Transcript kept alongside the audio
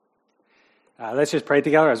Let's just pray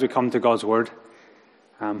together as we come to God's Word.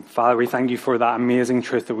 Father, we thank you for that amazing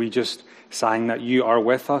truth that we just sang, that you are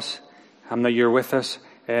with us, and that you're with us,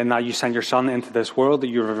 and that you sent your Son into this world, that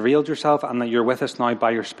you revealed yourself, and that you're with us now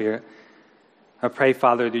by your Spirit. I pray,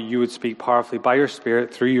 Father, that you would speak powerfully by your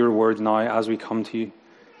Spirit through your Word now as we come to you,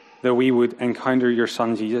 that we would encounter your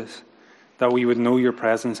Son, Jesus, that we would know your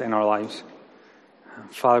presence in our lives.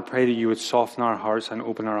 Father, pray that you would soften our hearts and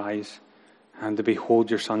open our eyes, and to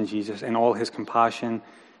behold your Son, Jesus, in all his compassion,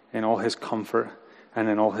 in all his comfort, and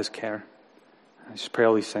in all his care. I just pray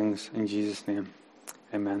all these things in Jesus' name.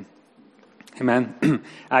 Amen. Amen.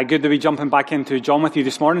 Good to be jumping back into John with you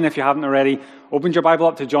this morning. If you haven't already opened your Bible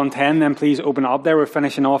up to John 10, then please open it up there. We're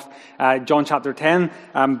finishing off John chapter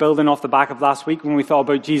 10, building off the back of last week when we thought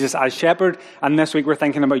about Jesus as shepherd. And this week we're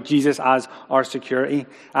thinking about Jesus as our security.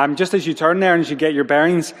 Just as you turn there and as you get your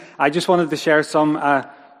bearings, I just wanted to share some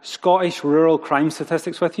Scottish rural crime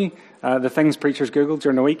statistics with you, the things preachers Googled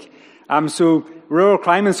during the week. So rural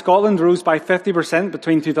crime in Scotland rose by 50%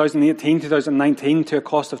 between 2018 and 2019 to a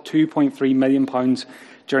cost of £2.3 million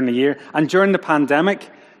during the year. And during the pandemic,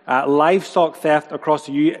 livestock theft across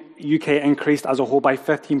the UK increased as a whole by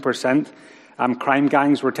 15%. Crime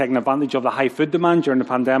gangs were taking advantage of the high food demand during the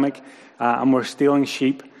pandemic and were stealing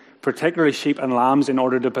sheep, particularly sheep and lambs, in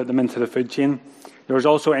order to put them into the food chain. There was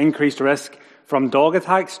also increased risk from dog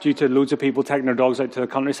attacks due to loads of people taking their dogs out to the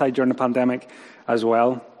countryside during the pandemic as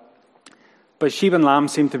well. But sheep and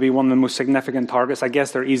lambs seem to be one of the most significant targets. I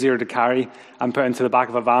guess they're easier to carry and put into the back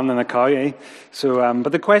of a van than a cow, eh?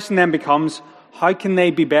 But the question then becomes, how can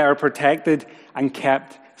they be better protected and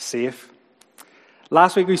kept safe?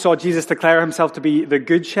 Last week we saw Jesus declare himself to be the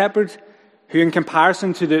good shepherd, who in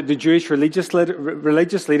comparison to the Jewish religious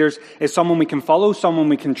leaders is someone we can follow, someone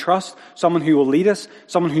we can trust, someone who will lead us,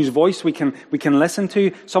 someone whose voice we can listen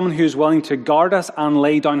to, someone who is willing to guard us and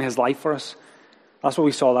lay down his life for us. That's what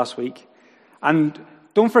we saw last week. And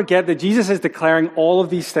don't forget that Jesus is declaring all of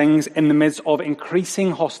these things in the midst of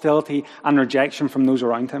increasing hostility and rejection from those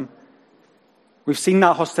around him. We've seen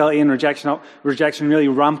that hostility and rejection really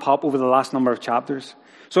ramp up over the last number of chapters.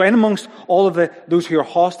 So in amongst all of those who are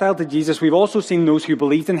hostile to Jesus, we've also seen those who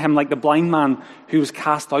believed in him, like the blind man who was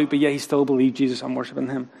cast out, but yet he still believed Jesus and worshipping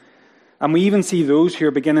him. And we even see those who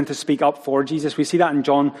are beginning to speak up for Jesus. We see that in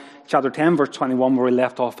John chapter 10, verse 21, where we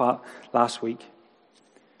left off at last week.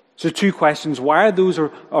 So two questions. Why are those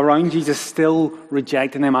around Jesus still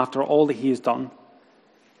rejecting him after all that he has done?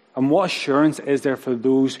 And what assurance is there for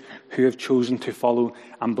those who have chosen to follow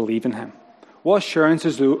and believe in him? What assurance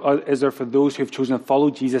is there for those who have chosen to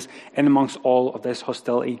follow Jesus in amongst all of this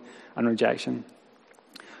hostility and rejection?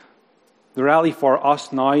 The reality for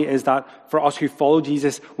us now is that for us who follow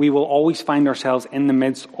Jesus, we will always find ourselves in the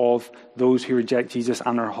midst of those who reject Jesus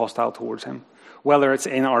and are hostile towards him. Whether it's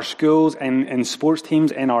in our schools, in sports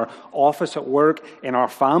teams, in our office at work, in our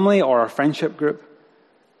family or our friendship group.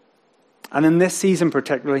 And in this season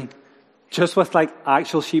particularly, just with like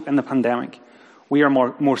actual sheep in the pandemic, we are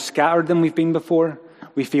more scattered than we've been before.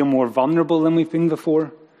 We feel more vulnerable than we've been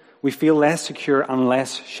before. We feel less secure and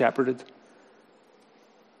less shepherded.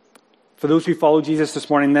 For those who follow Jesus this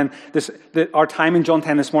morning, then our time in John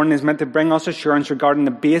 10 this morning is meant to bring us assurance regarding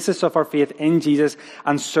the basis of our faith in Jesus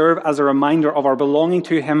and serve as a reminder of our belonging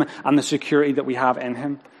to him and the security that we have in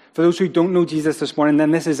him. For those who don't know Jesus this morning,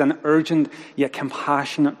 then this is an urgent yet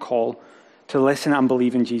compassionate call to listen and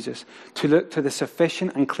believe in Jesus, to look to the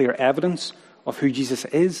sufficient and clear evidence of who Jesus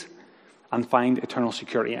is and find eternal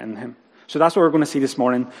security in him. So that's what we're going to see this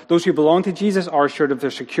morning. Those who belong to Jesus are assured of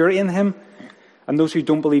their security in him, and those who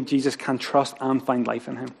don't believe Jesus can trust and find life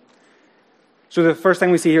in him. So the first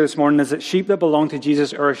thing we see here this morning is that sheep that belong to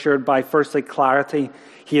Jesus are assured by, firstly, clarity.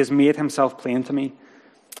 He has made himself plain to me.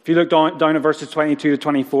 If you look down at verses 22 to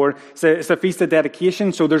 24, it's a feast of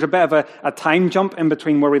dedication, so there's a bit of a time jump in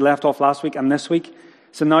between where we left off last week and this week.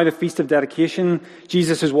 So now the Feast of Dedication,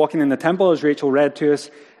 Jesus is walking in the temple, as Rachel read to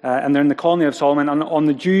us, and they're in the colony of Solomon, and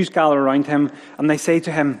the Jews gather around him, and they say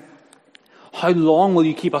to him, "How long will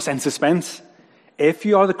you keep us in suspense? If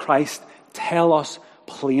you are the Christ, tell us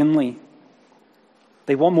plainly."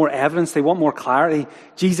 They want more evidence, they want more clarity.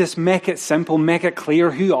 Jesus, make it simple, make it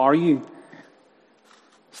clear, who are you?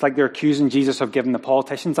 It's like they're accusing Jesus of giving the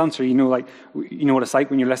politician's answer. You know what it's like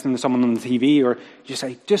when you're listening to someone on the TV, or you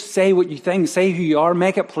say, just say what you think, say who you are,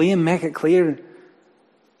 make it plain, make it clear.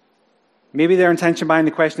 Maybe their intention behind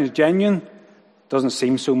the question is genuine. Doesn't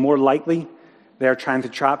seem so. More likely, they're trying to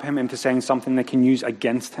trap him into saying something they can use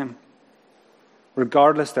against him.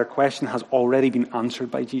 Regardless, their question has already been answered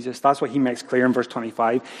by Jesus. That's what he makes clear in verse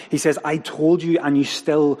 25. He says, "I told you and you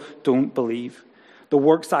still don't believe." The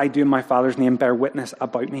works that I do in my Father's name bear witness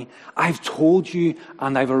about me. I've told you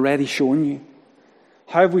and I've already shown you.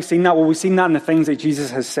 How have we seen that? Well, we've seen that in the things that Jesus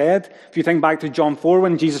has said. If you think back to John 4,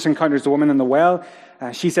 when Jesus encounters the woman in the well,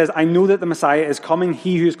 she says, I know that the Messiah is coming,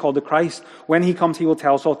 he who is called the Christ. When he comes, he will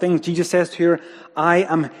tell us all things. Jesus says to her,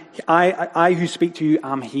 I who speak to you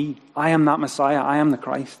am he. I am that Messiah. I am the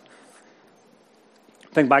Christ.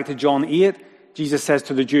 Think back to John 8. Jesus says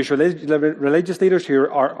to the Jewish religious leaders who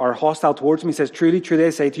are hostile towards him, he says, truly, truly, I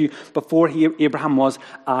say to you, before Abraham was,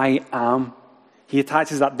 I am. He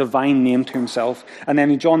attaches that divine name to himself. And then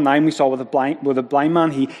in John 9, we saw with a blind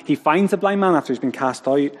man, he finds the blind man after he's been cast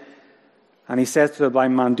out. And he says to the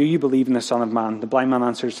blind man, do you believe in the Son of Man? The blind man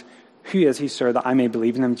answers, who is he, sir, that I may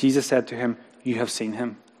believe in him? Jesus said to him, you have seen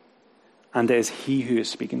him. And it is he who is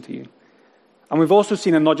speaking to you. And we've also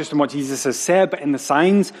seen it not just in what Jesus has said, but in the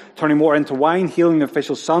signs, turning water into wine, healing the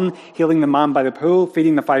official's son, healing the man by the pool,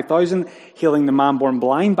 feeding the 5,000, healing the man born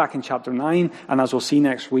blind back in chapter 9, and as we'll see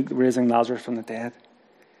next week, raising Lazarus from the dead.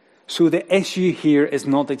 So the issue here is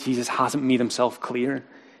not that Jesus hasn't made himself clear.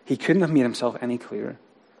 He couldn't have made himself any clearer.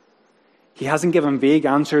 He hasn't given vague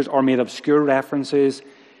answers or made obscure references.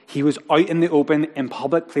 He was out in the open, in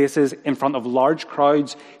public places, in front of large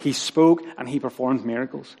crowds. He spoke and he performed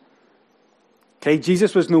miracles. Okay,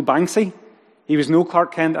 Jesus was no Banksy. He was no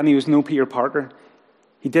Clark Kent and he was no Peter Parker.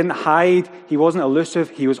 He didn't hide. He wasn't elusive.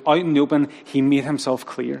 He was out in the open. He made himself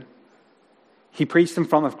clear. He preached in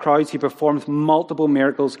front of crowds. He performed multiple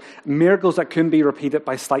miracles, miracles that couldn't be repeated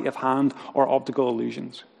by sleight of hand or optical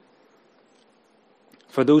illusions.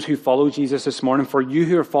 For those who follow Jesus this morning, for you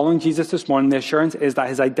who are following Jesus this morning, the assurance is that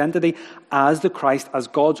his identity as the Christ, as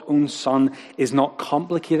God's own Son, is not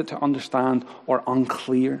complicated to understand or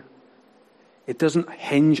unclear. It doesn't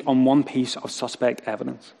hinge on one piece of suspect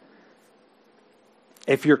evidence.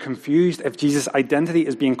 If you're confused, if Jesus' identity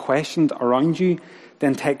is being questioned around you,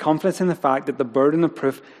 then take confidence in the fact that the burden of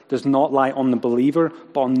proof does not lie on the believer,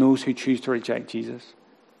 but on those who choose to reject Jesus.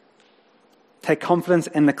 Take confidence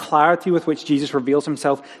in the clarity with which Jesus reveals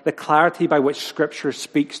himself, the clarity by which Scripture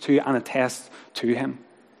speaks to and attests to him.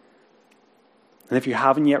 And if you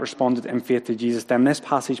haven't yet responded in faith to Jesus, then this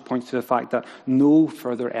passage points to the fact that no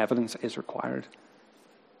further evidence is required.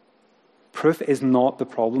 Proof is not the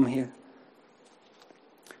problem here.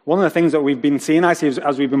 One of the things that we've been seeing, actually,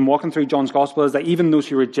 as we've been walking through John's Gospel, is that even those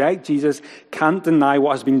who reject Jesus can't deny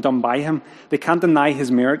what has been done by him. They can't deny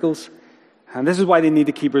his miracles. And this is why they need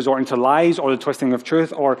to keep resorting to lies or the twisting of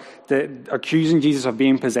truth or accusing Jesus of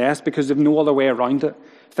being possessed, because they've no other way around it.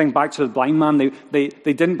 Think back to the blind man. They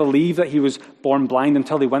didn't believe that he was born blind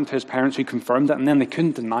until they went to his parents who confirmed it, and then they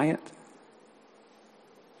couldn't deny it.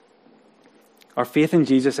 Our faith in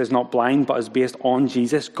Jesus is not blind, but is based on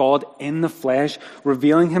Jesus, God in the flesh,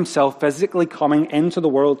 revealing himself, physically coming into the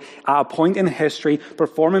world at a point in history,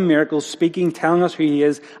 performing miracles, speaking, telling us who he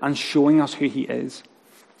is, and showing us who he is.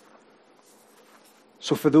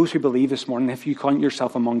 So for those who believe this morning, if you count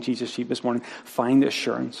yourself among Jesus' sheep this morning, find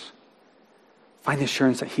assurance. Find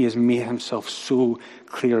assurance that he has made himself so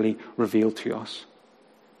clearly revealed to us.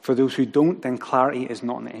 For those who don't, then clarity is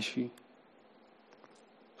not an issue.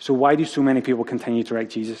 So why do so many people continue to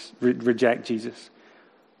reject Jesus?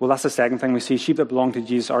 Well, that's the second thing we see. Sheep that belong to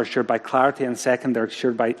Jesus are assured by clarity, and second, they're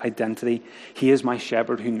assured by identity. He is my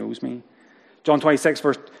shepherd who knows me. John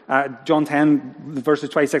 10, verses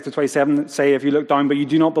 26 to 27 say, if you look down, but you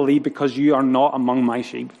do not believe because you are not among my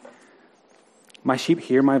sheep. My sheep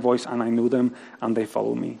hear my voice, and I know them, and they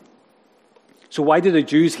follow me. So why do the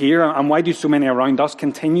Jews here, and why do so many around us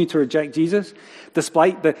continue to reject Jesus,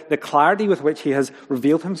 despite the clarity with which he has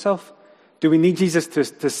revealed himself? Do we need Jesus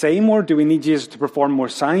to say more? Do we need Jesus to perform more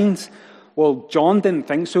signs? Well, John didn't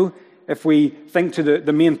think so. If we think to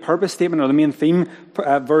the main purpose statement or the main theme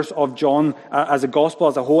verse of John as a gospel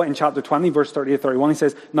as a whole in chapter 20, verse 30 to 31, he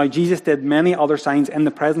says, now Jesus did many other signs in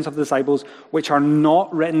the presence of the disciples, which are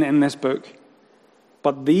not written in this book.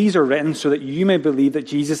 But these are written so that you may believe that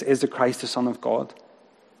Jesus is the Christ, the Son of God.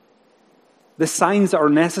 The signs that are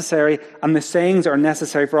necessary and the sayings that are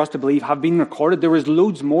necessary for us to believe have been recorded. There is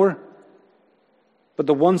loads more. But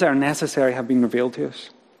the ones that are necessary have been revealed to us.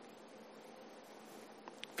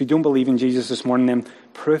 If you don't believe in Jesus this morning, then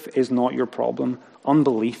proof is not your problem.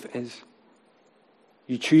 Unbelief is.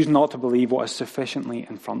 You choose not to believe what is sufficiently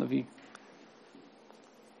in front of you.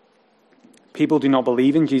 People do not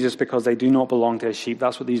believe in Jesus because they do not belong to his sheep.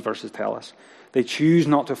 That's what these verses tell us. They choose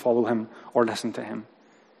not to follow him or listen to him.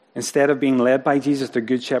 Instead of being led by Jesus, the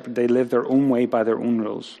Good Shepherd, they live their own way by their own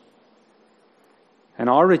rules. And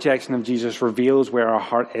our rejection of Jesus reveals where our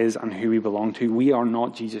heart is and who we belong to. We are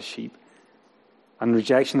not Jesus' sheep. And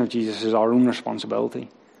rejection of Jesus is our own responsibility.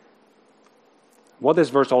 What this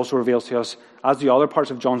verse also reveals to us, as the other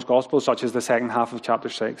parts of John's gospel, such as the second half of chapter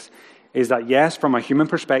 6, is that yes, from a human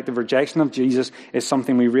perspective, rejection of Jesus is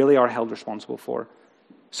something we really are held responsible for,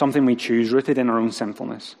 something we choose, rooted in our own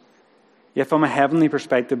sinfulness. Yet from a heavenly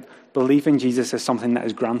perspective, belief in Jesus is something that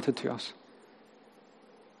is granted to us.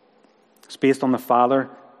 It's based on the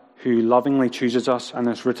Father who lovingly chooses us and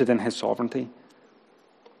is rooted in his sovereignty.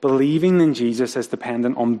 Believing in Jesus is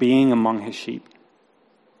dependent on being among his sheep.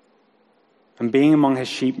 And being among his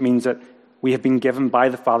sheep means that we have been given by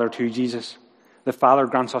the Father to Jesus. The Father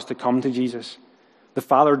grants us to come to Jesus. The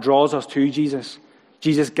Father draws us to Jesus.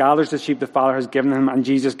 Jesus gathers the sheep the Father has given him, and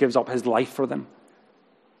Jesus gives up his life for them.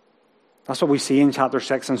 That's what we see in chapter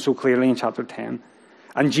 6 and so clearly in chapter 10.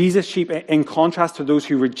 And Jesus' sheep, in contrast to those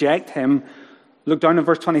who reject him, look down at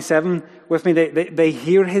verse 27 with me. They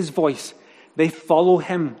hear his voice. They follow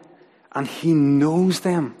him. And he knows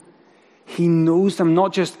them. He knows them,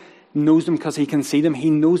 not just knows them because he can see them. He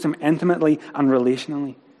knows them intimately and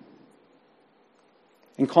relationally.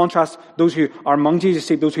 In contrast, those who are among Jesus'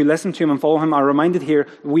 sheep, those who listen to him and follow him, are reminded here,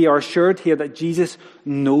 we are assured here that Jesus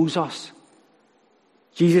knows us.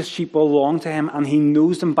 Jesus' sheep belong to him, and he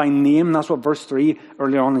knows them by name. That's what verse 3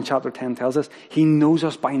 earlier on in chapter 10 tells us. He knows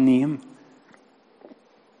us by name.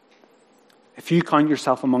 If you count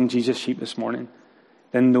yourself among Jesus' sheep this morning,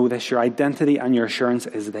 then know this, your identity and your assurance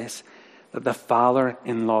is this, that the Father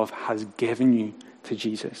in love has given you to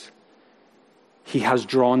Jesus. He has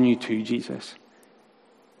drawn you to Jesus.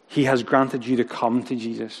 He has granted you to come to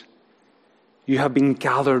Jesus. You have been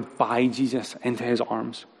gathered by Jesus into his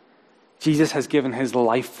arms. Jesus has given his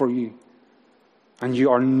life for you, and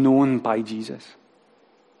you are known by Jesus.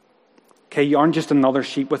 Okay, you aren't just another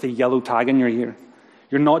sheep with a yellow tag in your ear.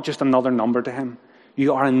 You're not just another number to him.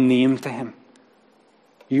 You are a name to him.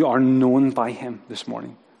 You are known by him this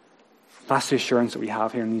morning. That's the assurance that we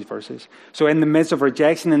have here in these verses. So in the midst of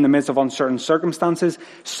rejection, in the midst of uncertain circumstances,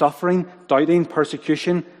 suffering, doubting,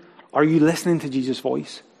 persecution, are you listening to Jesus'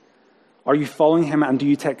 voice? Are you following him, and do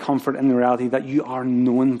you take comfort in the reality that you are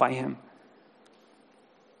known by him?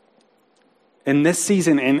 In this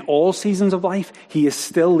season, in all seasons of life, he is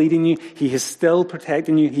still leading you. He is still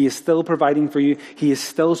protecting you. He is still providing for you. He is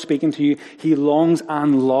still speaking to you. He longs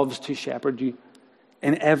and loves to shepherd you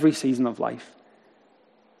in every season of life.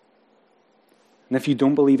 And if you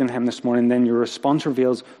don't believe in him this morning, then your response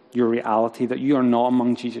reveals your reality that you are not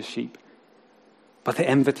among Jesus' sheep. But the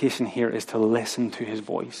invitation here is to listen to his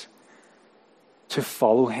voice, to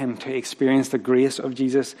follow him, to experience the grace of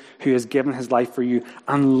Jesus who has given his life for you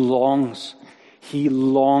and he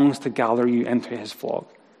longs to gather you into his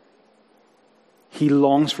flock. He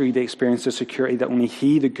longs for you to experience the security that only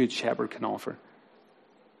he, the Good Shepherd, can offer.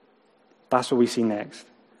 That's what we see next.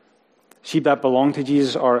 Sheep that belong to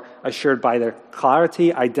Jesus are assured by their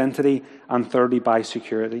clarity, identity, and thirdly, by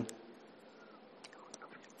security.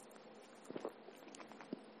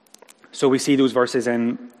 So we see those verses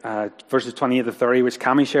in verses 28 to 30, which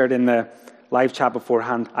Cami shared in the live chat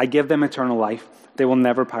beforehand. I give them eternal life. They will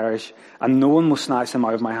never perish, and no one will snatch them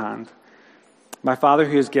out of my hand. My Father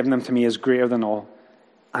who has given them to me is greater than all,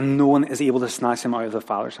 and no one is able to snatch them out of the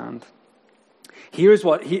Father's hand. Here's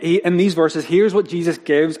what, in these verses, here's what Jesus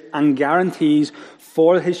gives and guarantees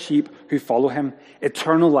for his sheep who follow him.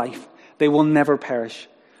 Eternal life. They will never perish.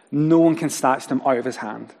 No one can snatch them out of his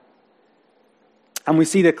hand. And we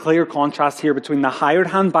see the clear contrast here between the hired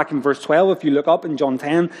hand back in verse 12. If you look up in John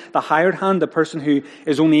 10, the hired hand, the person who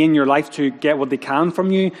is only in your life to get what they can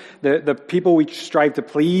from you, the people we strive to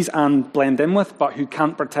please and blend in with, but who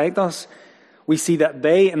can't protect us. We see that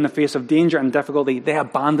they, in the face of danger and difficulty, they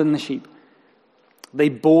abandon the sheep. They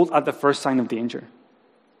bolt at the first sign of danger.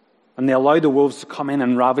 And they allow the wolves to come in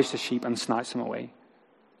and ravish the sheep and snatch them away.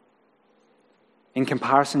 In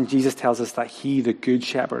comparison, Jesus tells us that he, the Good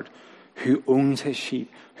Shepherd, who owns his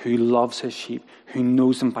sheep, who loves his sheep, who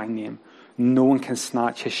knows them by name, no one can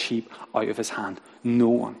snatch his sheep out of his hand. No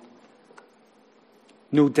one.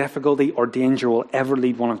 No difficulty or danger will ever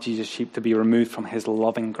lead one of Jesus' sheep to be removed from his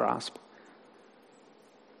loving grasp.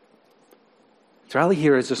 The reality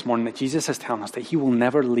here is this morning that Jesus is telling us that he will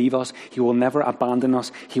never leave us, he will never abandon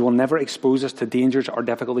us, he will never expose us to dangers or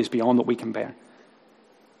difficulties beyond what we can bear.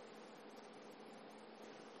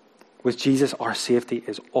 With Jesus, our safety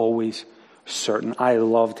is always certain. I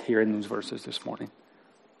loved hearing those verses this morning.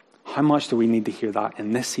 How much do we need to hear that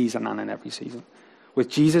in this season and in every season? With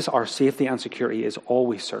Jesus, our safety and security is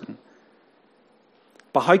always certain.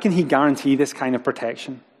 But how can he guarantee this kind of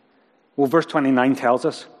protection? Well, verse 29 tells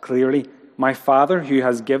us clearly, my Father who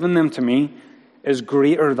has given them to me is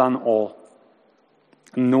greater than all,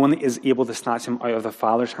 and no one is able to snatch him out of the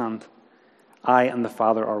Father's hand. I and the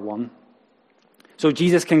Father are one. So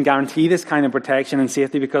Jesus can guarantee this kind of protection and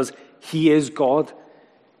safety because he is God.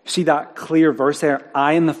 See that clear verse there?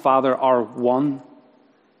 I and the Father are one.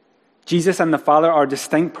 Jesus and the Father are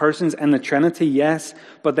distinct persons in the Trinity, yes,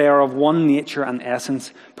 but they are of one nature and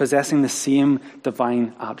essence, possessing the same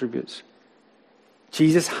divine attributes.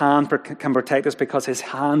 Jesus' hand can protect us because his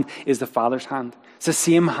hand is the Father's hand. It's the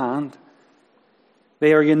same hand.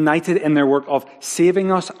 They are united in their work of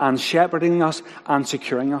saving us and shepherding us and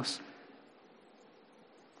securing us.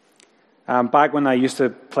 Back when I used to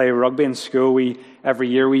play rugby in school, every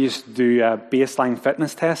year we used to do a baseline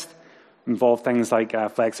fitness test. Involved things like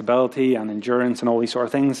flexibility and endurance and all these sort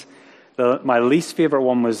of things. My least favourite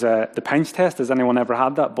one was the pinch test. Has anyone ever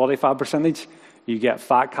had that? Body fat percentage. You get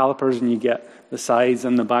fat calipers and you get the sides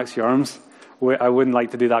and the backs of your arms. I wouldn't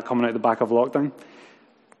like to do that coming out the back of lockdown.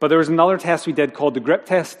 But there was another test we did called the grip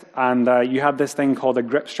test, and you had this thing called a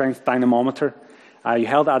grip strength dynamometer. You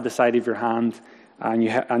held it at the side of your hand, and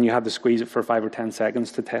you had to squeeze it for 5 or 10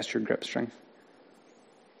 seconds to test your grip strength.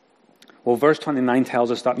 Well, verse 29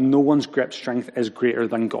 tells us that no one's grip strength is greater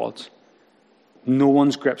than God's. No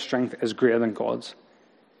one's grip strength is greater than God's.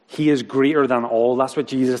 He is greater than all. That's what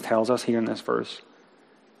Jesus tells us here in this verse.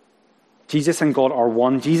 Jesus and God are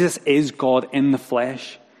one. Jesus is God in the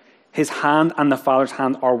flesh. His hand and the Father's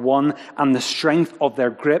hand are one, and the strength of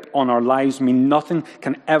their grip on our lives mean nothing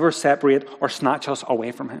can ever separate or snatch us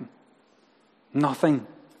away from him. Nothing.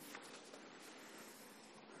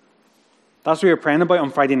 That's what we were praying about on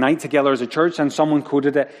Friday night together as a church, and someone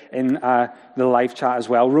quoted it in the live chat as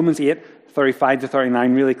well. Romans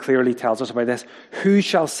 8:35-39 really clearly tells us about this. Who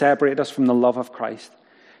shall separate us from the love of Christ?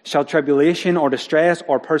 Shall tribulation or distress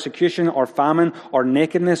or persecution or famine or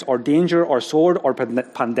nakedness or danger or sword or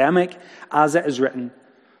pandemic, as it is written,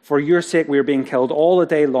 for your sake we are being killed all the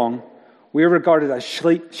day long. We are regarded as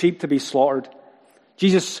sheep to be slaughtered.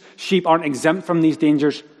 Jesus' sheep aren't exempt from these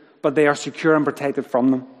dangers, but they are secure and protected from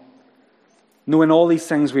them. Knowing all these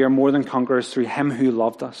things, we are more than conquerors through him who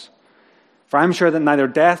loved us. For I am sure that neither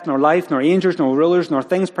death, nor life, nor angels, nor rulers, nor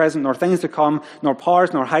things present, nor things to come, nor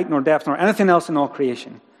powers, nor height, nor depth, nor anything else in all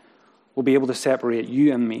creation will be able to separate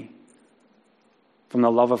you and me from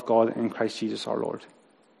the love of God in Christ Jesus our Lord.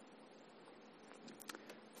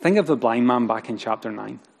 Think of the blind man back in chapter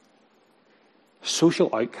 9.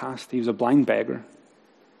 Social outcast. He was a blind beggar.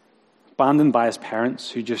 Abandoned by his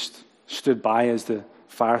parents who just stood by as the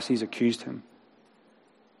Pharisees accused him.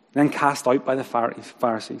 Then cast out by the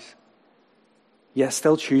Pharisees. Yet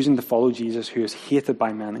still choosing to follow Jesus, who is hated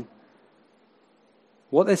by many.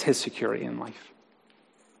 What is his security in life?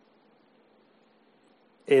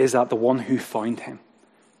 It is that the one who found him,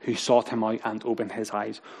 who sought him out and opened his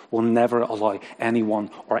eyes, will never allow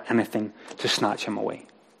anyone or anything to snatch him away.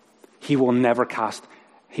 He will never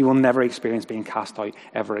experience being cast out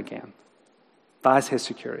ever again. That is his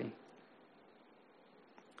security.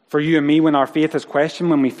 For you and me, when our faith is questioned,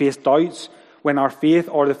 when we face doubts, when our faith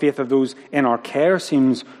or the faith of those in our care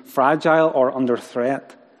seems fragile or under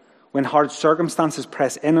threat, when hard circumstances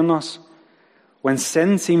press in on us, when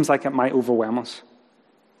sin seems like it might overwhelm us,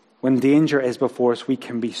 when danger is before us, we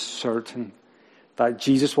can be certain that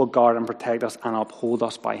Jesus will guard and protect us and uphold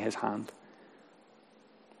us by his hand.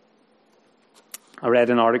 I read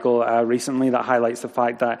an article recently that highlights the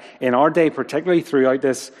fact that in our day, particularly throughout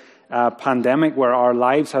this pandemic where our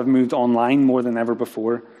lives have moved online more than ever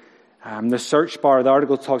before, the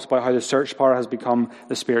article talks about how the search bar has become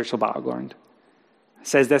the spiritual battleground. It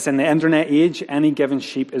says this: in the internet age, any given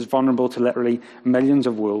sheep is vulnerable to literally millions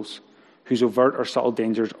of wolves whose overt or subtle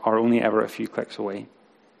dangers are only ever a few clicks away.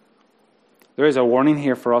 There is a warning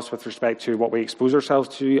here for us with respect to what we expose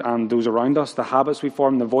ourselves to and those around us, the habits we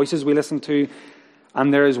form, the voices we listen to,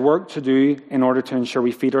 and there is work to do in order to ensure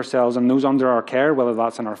we feed ourselves and those under our care, whether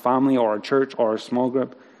that's in our family or our church or our small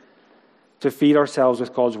group, to feed ourselves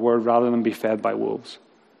with God's word rather than be fed by wolves.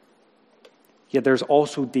 Yet there's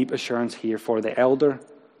also deep assurance here for the elder,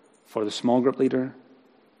 for the small group leader,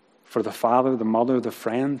 for the father, the mother, the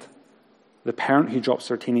friend, the parent who drops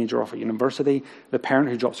their teenager off at university, the parent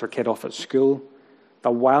who drops their kid off at school, that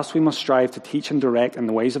whilst we must strive to teach and direct in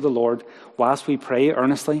the ways of the Lord, whilst we pray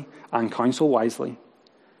earnestly and counsel wisely,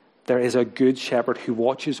 there is a good shepherd who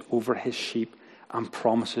watches over his sheep and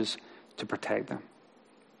promises to protect them.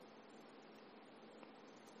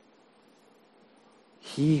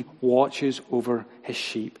 He watches over his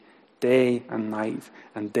sheep day and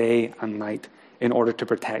night in order to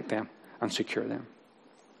protect them and secure them.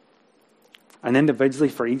 And individually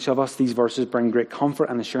for each of us, these verses bring great comfort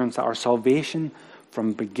and assurance that our salvation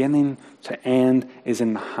from beginning to end is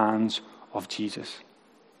in the hands of Jesus.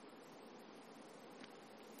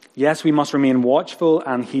 Yes, we must remain watchful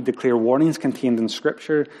and heed the clear warnings contained in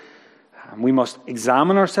Scripture. We must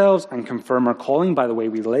examine ourselves and confirm our calling by the way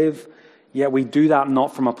we live. Yet we do that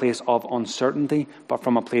not from a place of uncertainty, but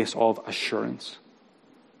from a place of assurance.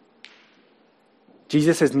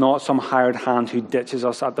 Jesus is not some hired hand who ditches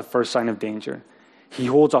us at the first sign of danger. He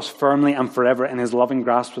holds us firmly and forever in his loving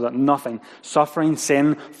grasp so that nothing, suffering,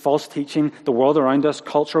 sin, false teaching, the world around us,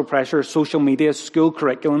 cultural pressure, social media, school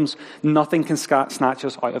curriculums, nothing can snatch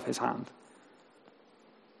us out of his hand.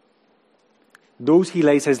 Those he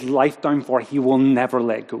lays his life down for, he will never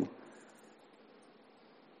let go.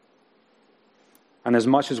 And as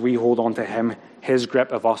much as we hold on to him, his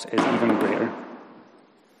grip of us is even greater.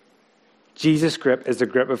 Jesus' grip is the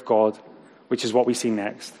grip of God, which is what we see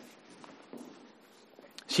next.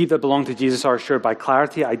 Sheep that belong to Jesus are assured by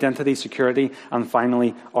clarity, identity, security, and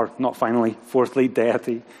fourthly,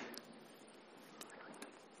 deity.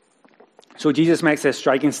 So Jesus makes this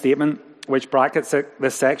striking statement, which brackets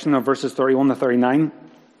this section of verses 31 to 39.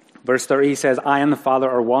 Verse 30, he says, I and the Father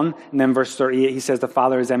are one. And then verse 38, he says, the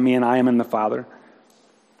Father is in me and I am in the Father.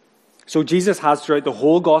 So Jesus has throughout the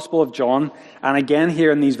whole Gospel of John, and again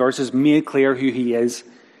here in these verses, made clear who he is.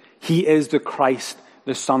 He is the Christ,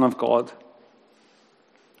 the Son of God.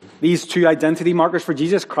 These two identity markers for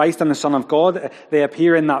Jesus, Christ and the Son of God, they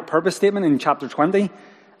appear in that purpose statement in chapter 20,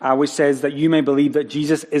 which says that you may believe that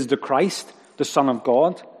Jesus is the Christ, the Son of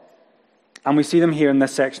God. And we see them here in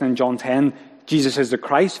this section in John 10. Jesus is the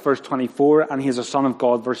Christ, verse 24, and he is the Son of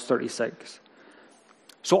God, verse 36.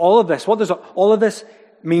 So all of this, what does all of this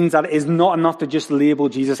means? That it is not enough to just label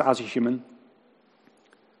Jesus as a human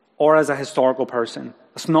or as a historical person.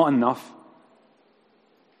 It's not enough.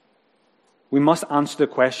 We must answer the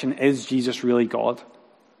question, is Jesus really God?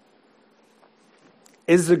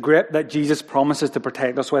 Is the grip that Jesus promises to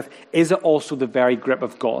protect us with, is it also the very grip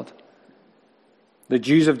of God? The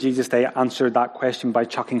Jews of Jesus' day answered that question by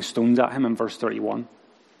chucking stones at him in verse 31.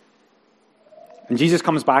 And Jesus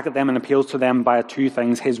comes back at them and appeals to them by two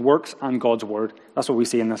things, his works and God's word. That's what we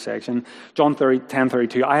see in this section. John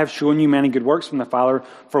 10:32, I have shown you many good works from the Father.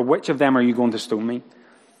 For which of them are you going to stone me?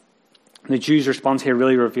 The Jews' response here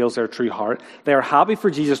really reveals their true heart. They are happy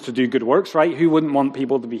for Jesus to do good works, right? Who wouldn't want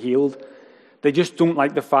people to be healed? They just don't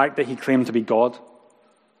like the fact that he claimed to be God.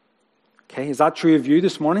 Okay, is that true of you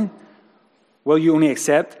this morning? Will you only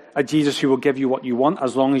accept a Jesus who will give you what you want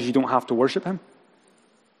as long as you don't have to worship him?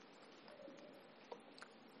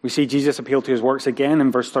 We see Jesus appeal to his works again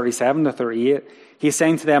in verse 37 to 38. He's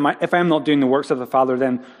saying to them, if I am not doing the works of the Father,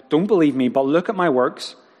 then don't believe me, but look at my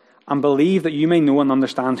works and believe that you may know and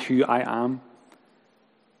understand who I am.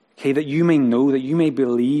 Okay, that you may know, that you may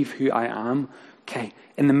believe who I am. Okay,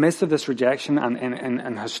 in the midst of this rejection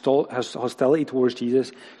and hostility towards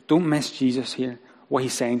Jesus, don't miss Jesus here, what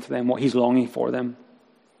he's saying to them, what he's longing for them.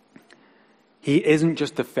 He isn't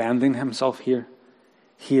just defending himself here.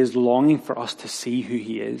 He is longing for us to see who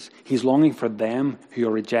he is. He's longing for them who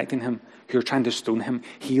are rejecting him, who are trying to stone him.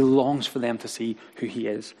 He longs for them to see who he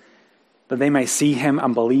is, that they may see him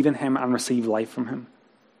and believe in him and receive life from him.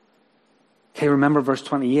 Okay, remember verse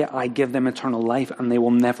 28, I give them eternal life and they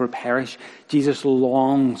will never perish. Jesus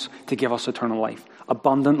longs to give us eternal life,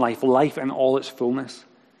 abundant life, life in all its fullness,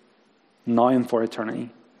 now and for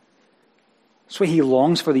eternity. So he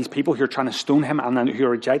longs for these people who are trying to stone him and who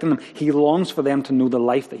are rejecting him. He longs for them to know the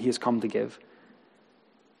life that he has come to give.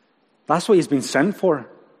 That's what he's been sent for.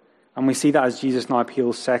 And we see that as Jesus now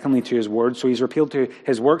appeals secondly to his word. So he's appealed to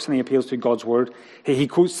his works and he appeals to God's word. He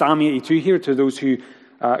quotes Psalm 82 here to those who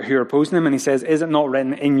are opposing him, and he says, is it not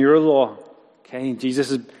written in your law? Okay,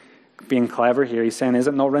 Jesus is being clever here. He's saying, is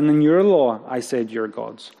it not written in your law? I said, you're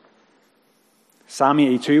gods. Psalm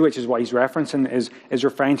 82, which is what he's referencing, is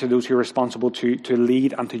referring to those who are responsible to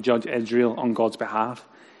lead and to judge Israel on God's behalf.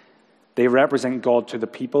 They represent God to the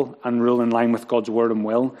people and rule in line with God's word and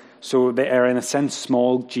will. So they are, in a sense,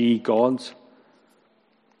 small g gods.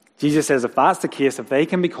 Jesus says if that's the case, if they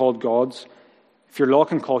can be called gods, if your law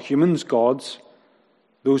can call humans gods,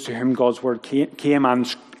 those to whom God's word came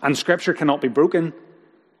and Scripture cannot be broken,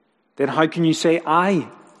 then how can you say I?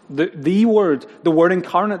 The Word, the Word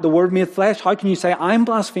incarnate, the Word made flesh, how can you say I'm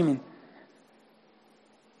blaspheming?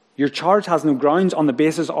 Your charge has no grounds on the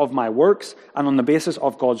basis of my works and on the basis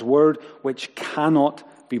of God's Word, which cannot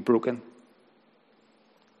be broken.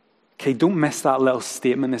 Okay, don't miss that little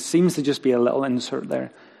statement. It seems to just be a little insert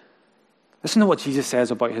there. Listen to what Jesus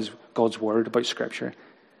says about God's Word, about Scripture.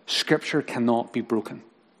 Scripture cannot be broken.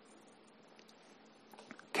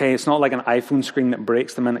 Okay, it's not like an iPhone screen that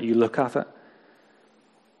breaks the minute you look at it.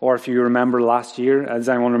 Or if you remember last year, does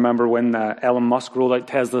anyone remember when Elon Musk rolled out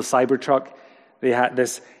Tesla's Cybertruck? They had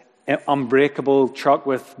this unbreakable truck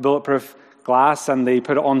with bulletproof glass, and they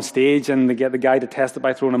put it on stage, and they get the guy to test it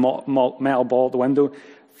by throwing a metal ball at the window.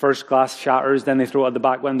 First glass shatters, then they throw it at the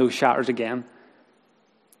back window, shatters again.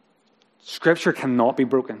 Scripture cannot be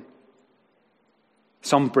broken.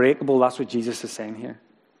 It's unbreakable. That's what Jesus is saying here.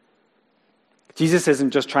 Jesus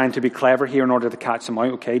isn't just trying to be clever here in order to catch them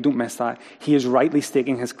out, okay? Don't miss that. He is rightly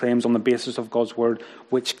staking his claims on the basis of God's word,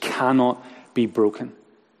 which cannot be broken.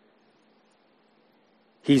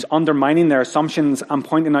 He's undermining their assumptions and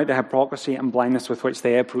pointing out the hypocrisy and blindness with which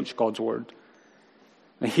they approach God's word.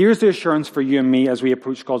 Now, here's the assurance for you and me as we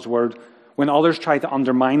approach God's word. When others try to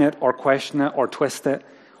undermine it or question it or twist it,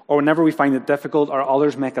 or whenever we find it difficult or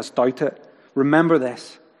others make us doubt it, remember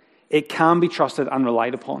this. It can be trusted and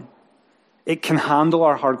relied upon. It can handle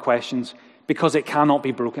our hard questions because it cannot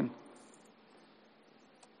be broken.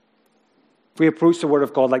 If we approach the word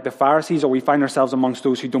of God like the Pharisees, or we find ourselves amongst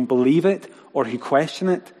those who don't believe it, or who question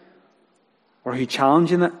it, or who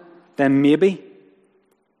challenge it, then maybe,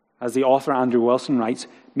 as the author Andrew Wilson writes,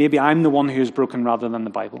 maybe I'm the one who is broken rather than the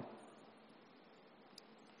Bible.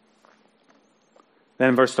 Then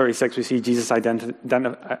in verse 36, we see Jesus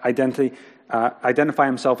identify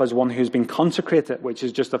himself as one who's been consecrated, which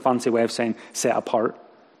is just a fancy way of saying set apart.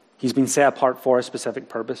 He's been set apart for a specific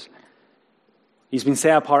purpose. He's been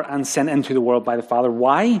set apart and sent into the world by the Father.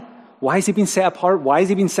 Why? Why has he been set apart? Why has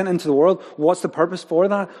he been sent into the world? What's the purpose for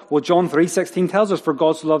that? Well, John 3:16 tells us, for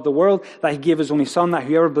God so loved the world that he gave his only Son, that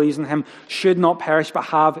whoever believes in him should not perish but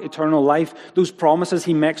have eternal life. Those promises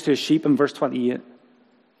he makes to his sheep in verse 28.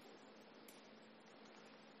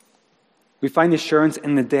 We find assurance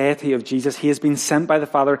in the deity of Jesus. He has been sent by the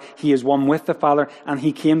Father. He is one with the Father, and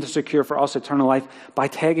he came to secure for us eternal life by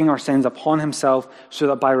taking our sins upon himself, so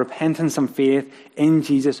that by repentance and faith in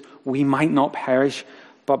Jesus, we might not perish,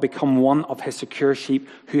 but become one of his secure sheep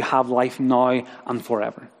who have life now and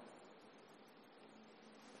forever.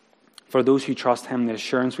 For those who trust him, the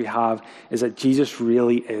assurance we have is that Jesus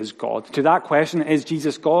really is God. To that question, is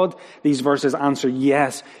Jesus God? These verses answer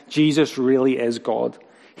yes, Jesus really is God.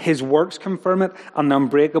 His works confirm it, and the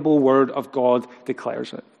unbreakable word of God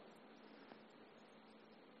declares it.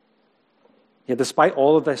 Yet despite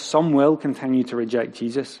all of this, some will continue to reject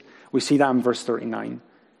Jesus. We see that in verse 39.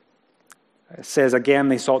 It says, again,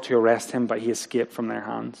 they sought to arrest him, but he escaped from their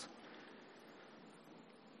hands.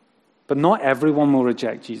 But not everyone will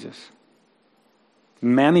reject Jesus.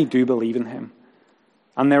 Many do believe in him.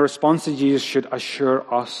 And their response to Jesus should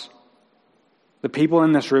assure us. The people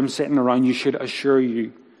in this room sitting around you should assure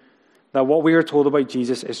you that what we are told about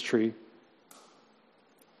Jesus is true.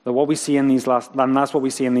 That what we see in these and that's what we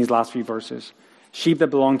see in these last few verses. Sheep that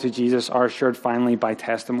belong to Jesus are assured finally by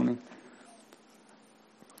testimony.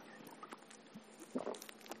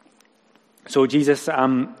 So Jesus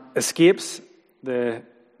escapes the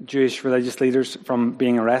Jewish religious leaders from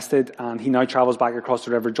being arrested, and he now travels back across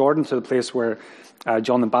the River Jordan to the place where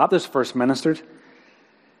John the Baptist first ministered.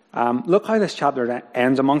 Look how this chapter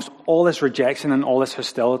ends amongst all this rejection and all this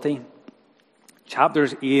hostility.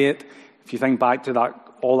 Chapters 8, if you think back to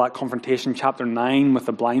all that confrontation, chapter 9 with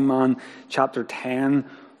the blind man, chapter 10,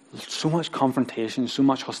 so much confrontation, so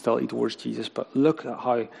much hostility towards Jesus. But look at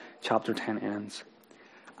how chapter 10 ends.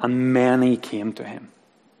 And many came to him.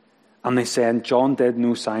 And they said, John did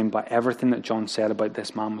no sign, but everything that John said about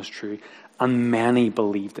this man was true. And many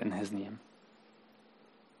believed in his name.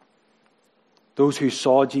 Those who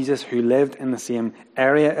saw Jesus, who lived in the same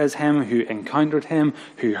area as him, who encountered him,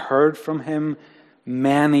 who heard from him,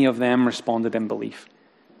 many of them responded in belief.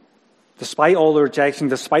 Despite all the rejection,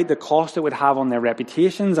 despite the cost it would have on their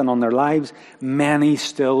reputations and on their lives, many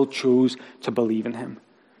still chose to believe in him.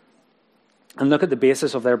 And look at the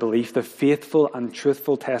basis of their belief, the faithful and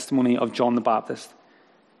truthful testimony of John the Baptist.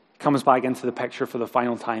 Comes back into the picture for the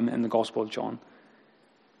final time in the Gospel of John.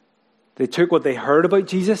 They took what they heard about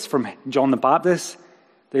Jesus from John the Baptist,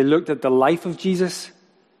 they looked at the life of Jesus,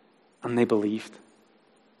 and they believed.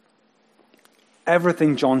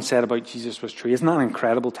 Everything John said about Jesus was true. Isn't that an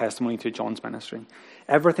incredible testimony to John's ministry?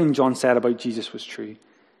 Everything John said about Jesus was true.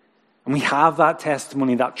 And we have that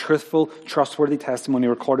testimony, that truthful, trustworthy testimony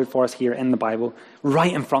recorded for us here in the Bible,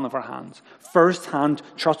 right in front of our hands. First-hand,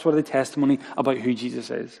 trustworthy testimony about who Jesus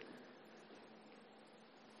is.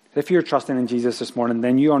 If you're trusting in Jesus this morning,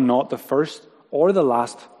 then you are not the first or the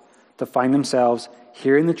last to find themselves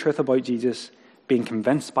hearing the truth about Jesus, being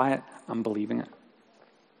convinced by it, and believing it.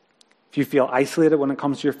 If you feel isolated when it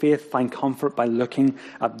comes to your faith, find comfort by looking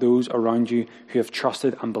at those around you who have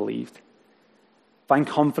trusted and believed. Find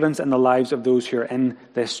confidence in the lives of those who are in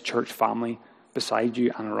this church family beside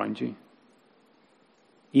you and around you.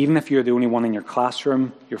 Even if you're the only one in your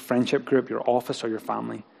classroom, your friendship group, your office, or your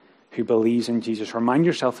family, who believes in Jesus. Remind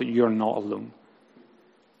yourself that you're not alone.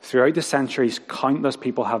 Throughout the centuries, countless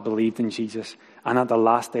people have believed in Jesus, and at the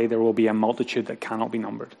last day there will be a multitude that cannot be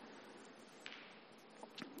numbered.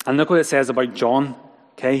 And look what it says about John.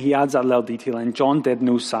 Okay, he adds that little detail in. John did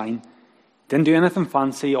no sign, didn't do anything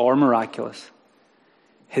fancy or miraculous.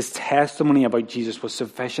 His testimony about Jesus was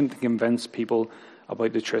sufficient to convince people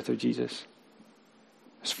about the truth of Jesus.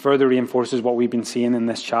 This further reinforces what we've been seeing in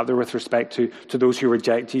this chapter with respect to those who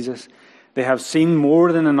reject Jesus. They have seen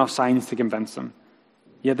more than enough signs to convince them,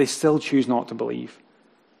 yet they still choose not to believe.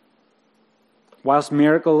 Whilst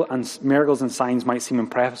miracles and signs might seem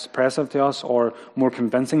impressive to us or more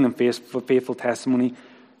convincing than faithful testimony,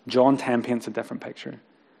 John 10 paints a different picture.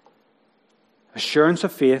 Assurance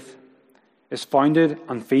of faith is founded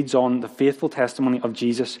and feeds on the faithful testimony of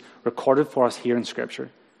Jesus recorded for us here in Scripture.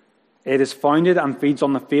 It is founded and feeds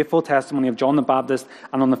on the faithful testimony of John the Baptist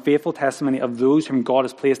and on the faithful testimony of those whom God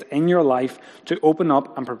has placed in your life to open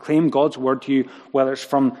up and proclaim God's word to you, whether it's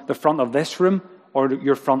from the front of this room or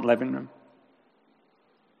your front living room.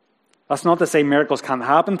 That's not to say miracles can't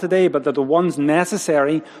happen today, but that the ones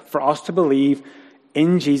necessary for us to believe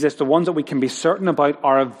in Jesus, the ones that we can be certain about,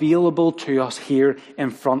 are available to us here in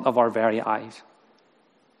front of our very eyes.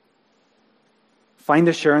 Find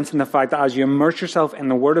assurance in the fact that as you immerse yourself in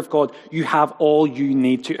the Word of God, you have all you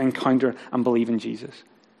need to encounter and believe in Jesus.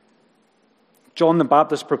 John the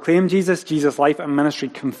Baptist proclaimed Jesus. Jesus' life and ministry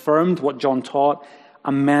confirmed what John taught,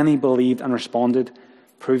 and many believed and responded,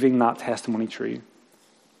 proving that testimony true.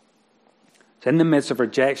 So in the midst of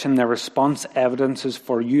rejection, their response evidences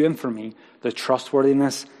for you and for me the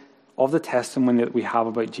trustworthiness of the testimony that we have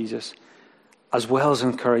about Jesus, as well as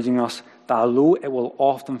encouraging us that although it will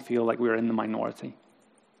often feel like we're in the minority,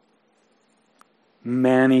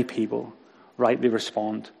 many people rightly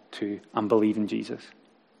respond to and believe in Jesus.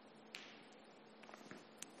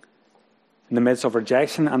 In the midst of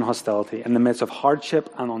rejection and hostility, in the midst of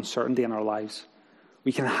hardship and uncertainty in our lives,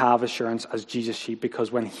 we can have assurance as Jesus' sheep,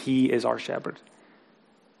 because when He is our shepherd,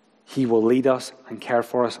 He will lead us and care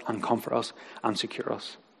for us and comfort us and secure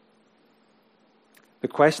us. The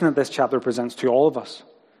question that this chapter presents to all of us,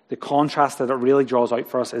 the contrast that it really draws out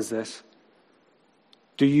for us, is this: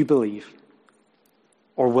 do you believe,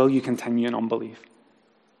 or will you continue in unbelief?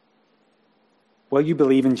 Will you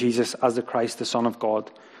believe in Jesus as the Christ, the Son of God?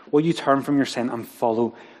 Will you turn from your sin and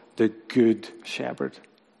follow the Good Shepherd?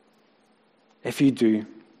 If you do,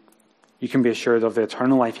 you can be assured of the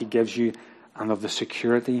eternal life He gives you and of the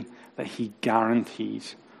security that He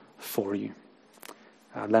guarantees for you.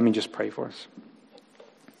 Let me just pray for us.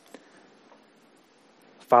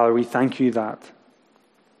 Father, we thank You that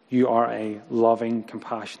You are a loving,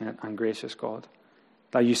 compassionate, and gracious God,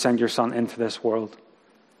 that You sent Your Son into this world,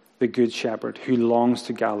 the Good Shepherd, who longs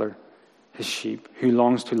to gather His sheep, who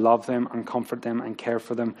longs to love them and comfort them and care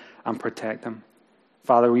for them and protect them.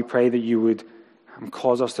 Father, we pray that You would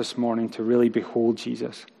cause us this morning to really behold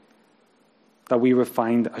Jesus, that we would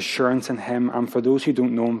find assurance in Him, and for those who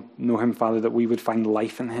don't know Him, Father, that we would find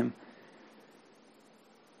life in Him,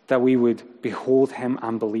 that we would behold Him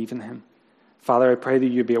and believe in Him. Father, I pray that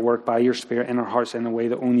You'd be at work by Your Spirit in our hearts in a way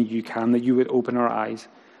that only You can, that You would open our eyes,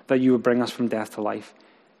 that You would bring us from death to life,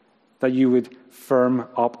 that You would firm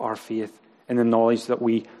up our faith in the knowledge that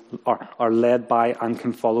we are led by and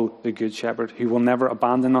can follow the Good Shepherd, who will never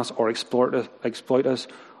abandon us or exploit us,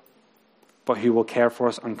 but who will care for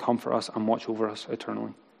us and comfort us and watch over us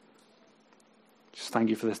eternally. Just thank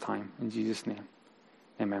You for this time. In Jesus' name,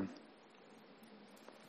 amen.